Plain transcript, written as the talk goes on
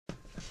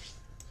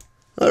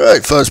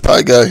Alright,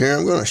 Fuzzpie Guy here.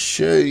 I'm going to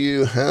show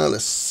you how to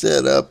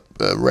set up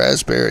a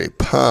Raspberry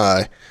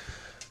Pi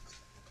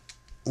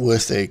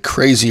with a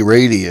crazy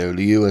radio,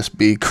 the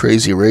USB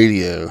crazy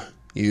radio,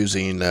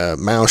 using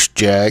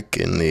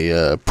Mousejack and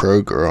the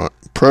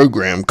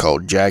program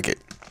called Jackit.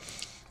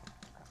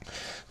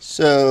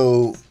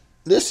 So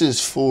this is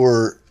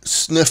for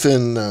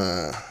sniffing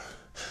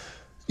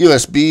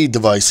USB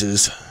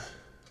devices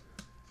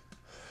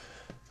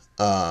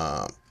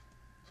like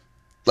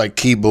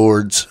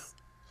keyboards,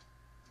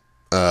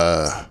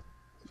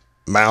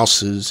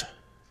 mouses,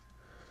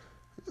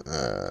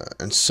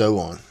 and so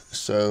on.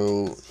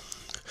 So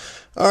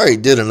I already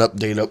did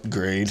an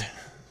upgrade,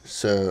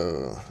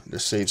 so to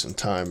save some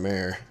time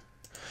there.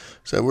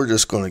 So we're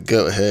just going to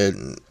go ahead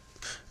and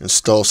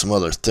install some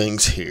other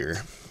things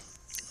here.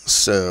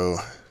 So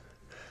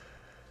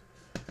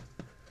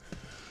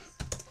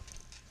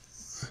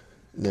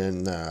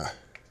then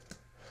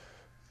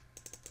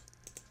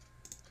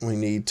we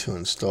need to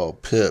install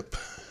pip.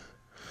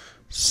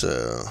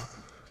 So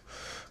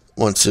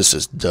once this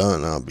is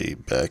done, I'll be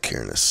back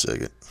here in a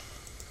second.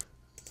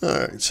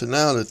 Alright, so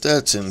now that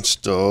that's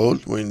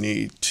installed, we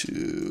need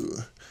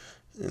to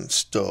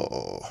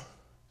install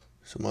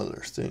some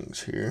other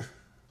things here.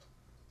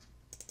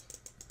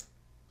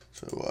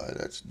 So while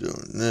that's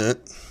doing that,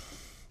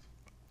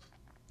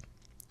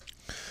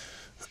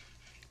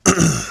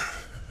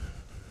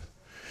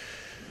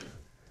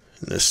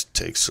 this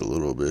takes a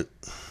little bit.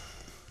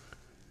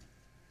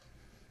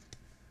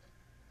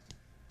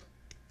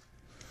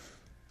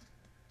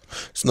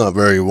 It's not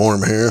very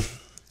warm here.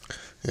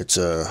 It's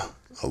a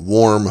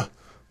warm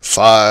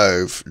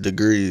 5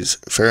 degrees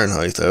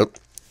Fahrenheit out.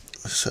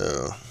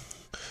 So,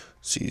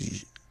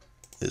 see,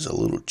 it's a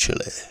little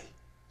chilly.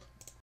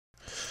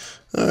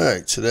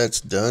 Alright, so that's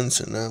done.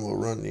 So now we'll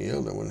run the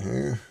other one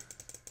here.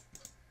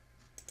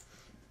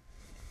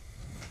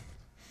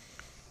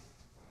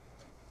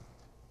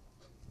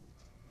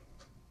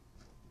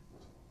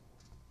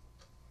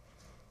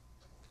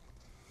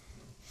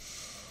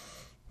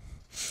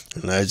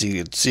 And as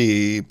you can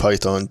see,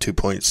 Python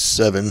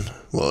 2.7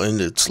 will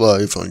end its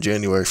life on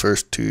January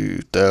 1st,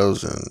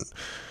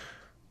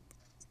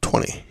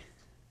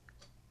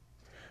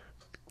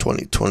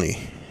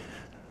 2020.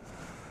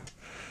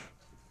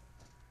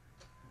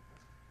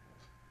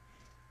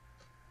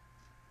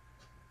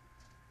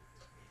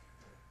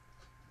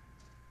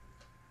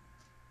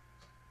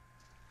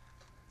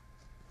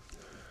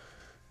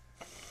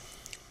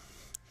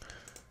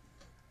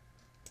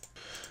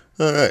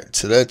 Alright,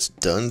 so that's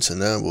done. So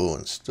now we'll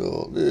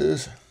install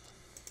this.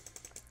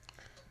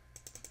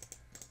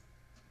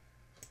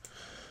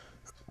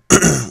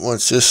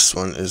 Once this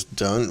one is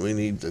done, we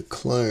need to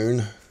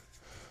clone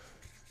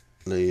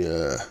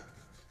the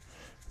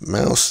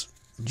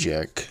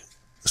Mousejack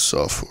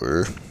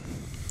software.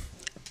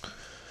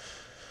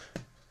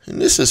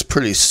 And this is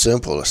pretty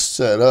simple to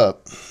set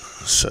up,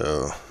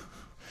 so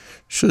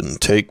shouldn't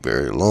take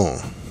very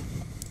long.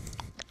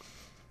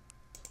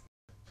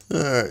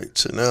 Alright,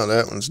 so now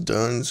that one's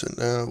done, so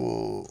now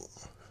we'll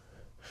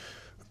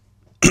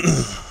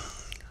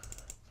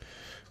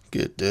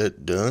get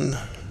that done.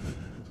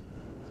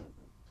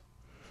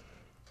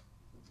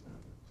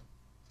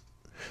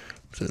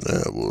 So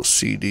now we'll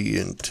CD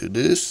into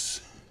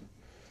this,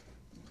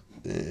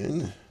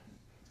 then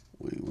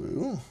we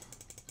will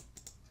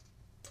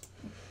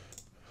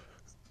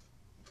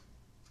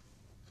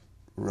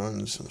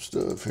run some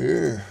stuff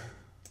here.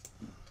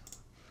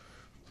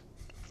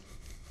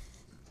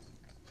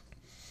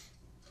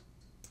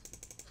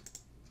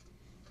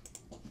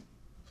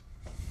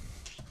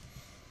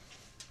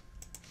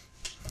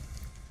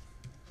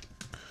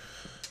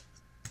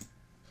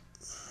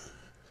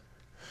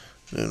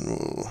 Then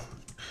we'll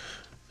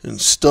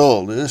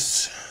install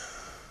this.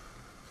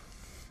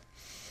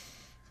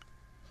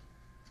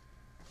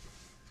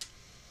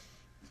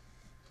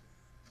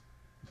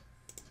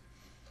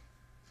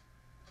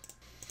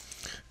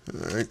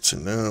 Alright, so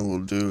now we'll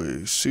do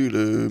a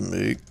sudo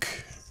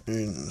make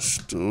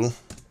install.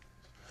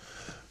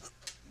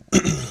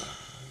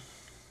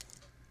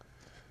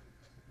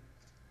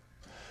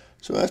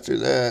 So after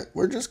that,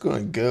 we're just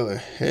going to go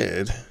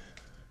ahead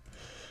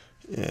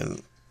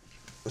and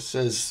it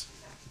says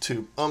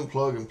to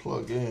unplug and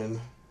plug in.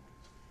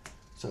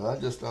 So I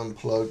just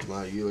unplugged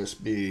my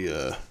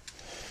USB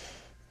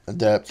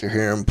adapter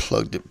here and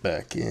plugged it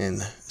back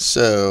in.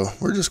 So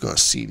we're just going to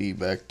CD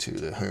back to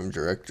the home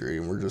directory,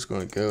 and we're just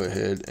going to go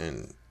ahead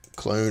and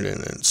clone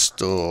and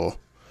install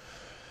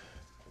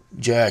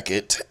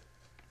Jackit.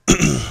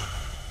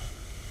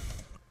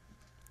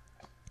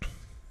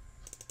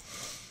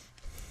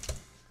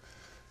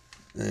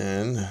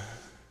 Then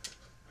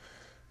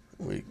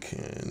we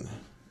can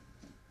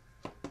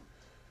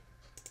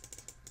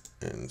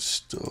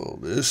install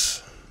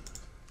this.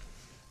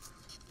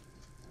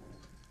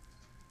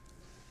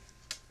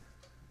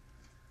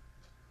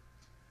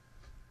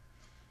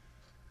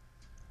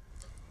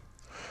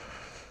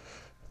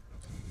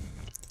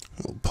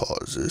 We'll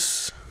pause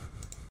this.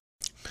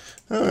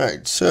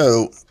 Alright,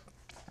 so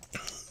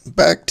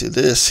back to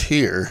this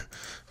here.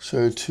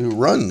 So to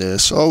run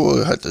this, all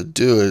we'll have to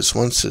do is,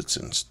 once it's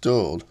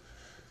installed,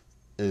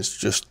 is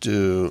just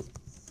do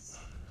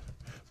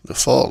the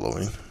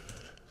following.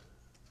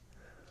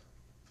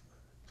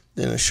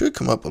 Then it should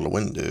come up with a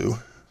window.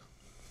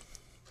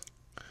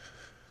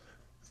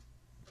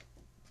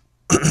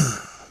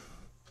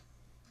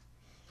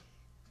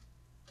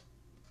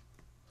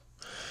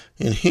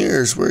 And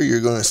here's where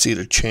you're going to see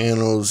the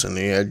channels and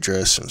the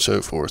address and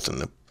so forth, and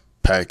the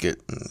packet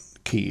and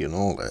key and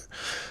all that.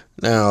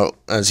 Now,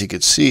 as you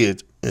can see,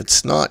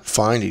 it's not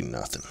finding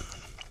nothing.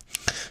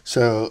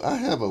 So I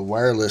have a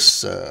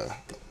wireless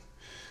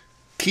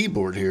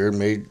keyboard here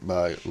made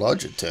by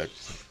Logitech.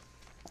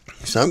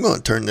 So I'm going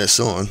to turn this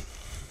on.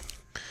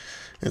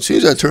 And as soon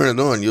as I turn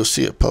it on, you'll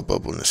see it pop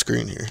up on the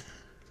screen here.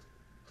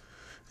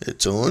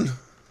 It's on.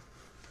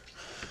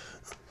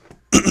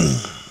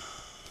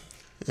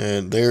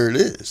 And there it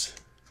is.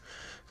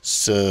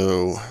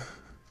 So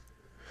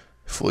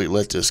if we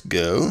let this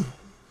go,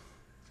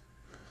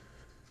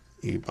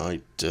 you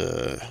might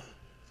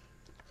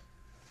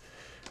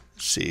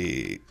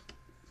see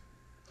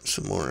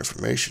some more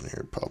information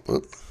here pop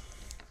up.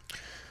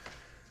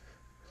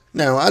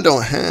 Now, I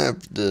don't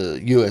have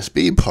the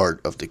USB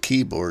part of the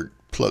keyboard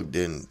plugged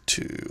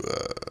into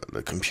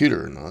the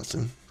computer or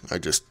nothing. I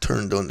just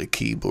turned on the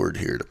keyboard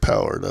here to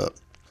power it up.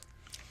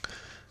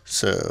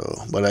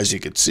 So, but as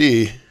you can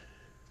see,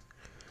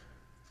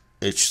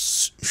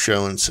 it's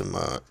showing some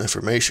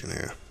information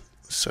here.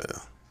 So,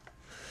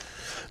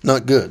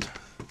 not good.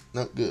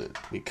 Not good,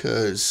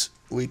 because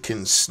we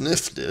can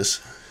sniff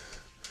this.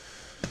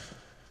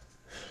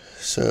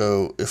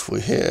 So if we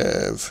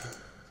have,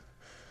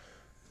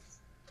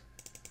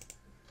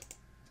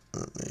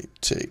 let me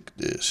take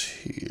this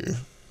here.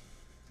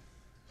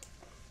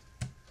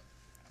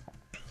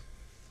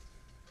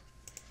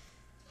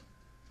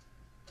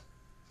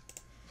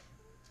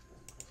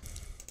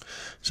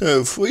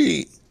 So if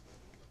we,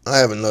 I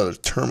have another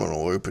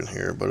terminal open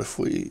here, but if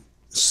we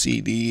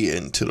CD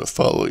into the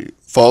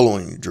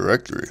following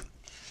directory,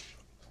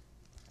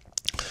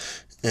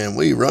 and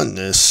we run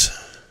this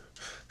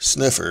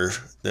sniffer,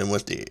 then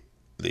with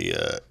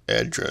the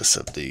address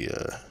of the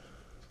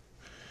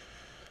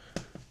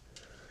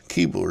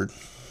keyboard,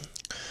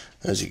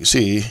 as you can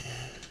see,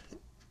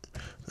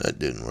 that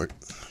didn't work.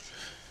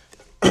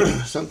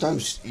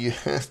 Sometimes you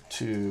have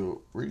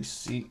to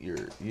reseat your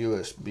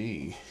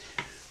USB,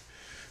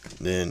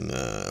 then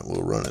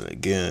we'll run it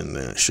again,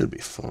 then it should be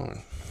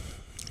fine.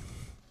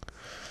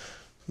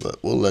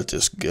 But we'll let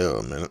this go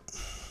a minute.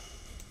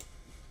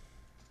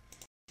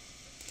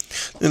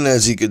 And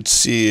as you can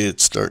see,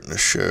 it's starting to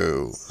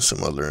show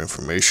some other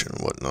information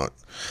and whatnot.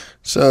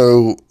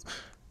 So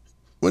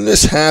when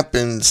this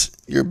happens,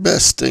 your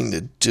best thing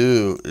to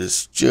do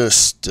is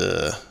just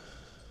you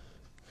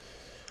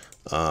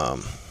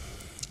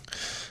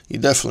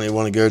definitely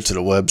want to go to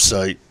the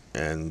website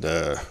and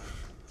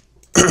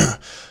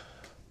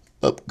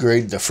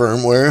upgrade the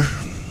firmware,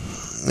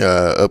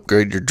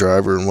 upgrade your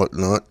driver and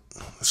whatnot,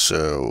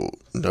 so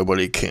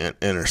nobody can't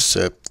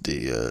intercept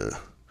the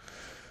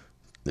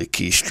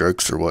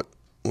keystrokes or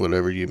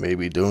whatever you may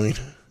be doing.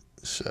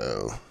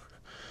 So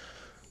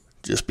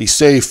just be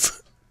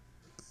safe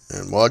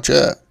and watch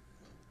out.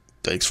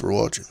 Thanks for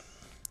watching.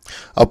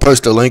 I'll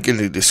post a link in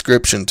the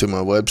description to my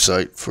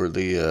website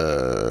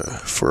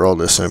for all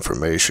this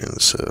information,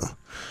 so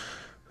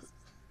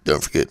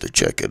don't forget to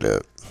check it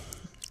out.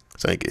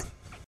 Thank you.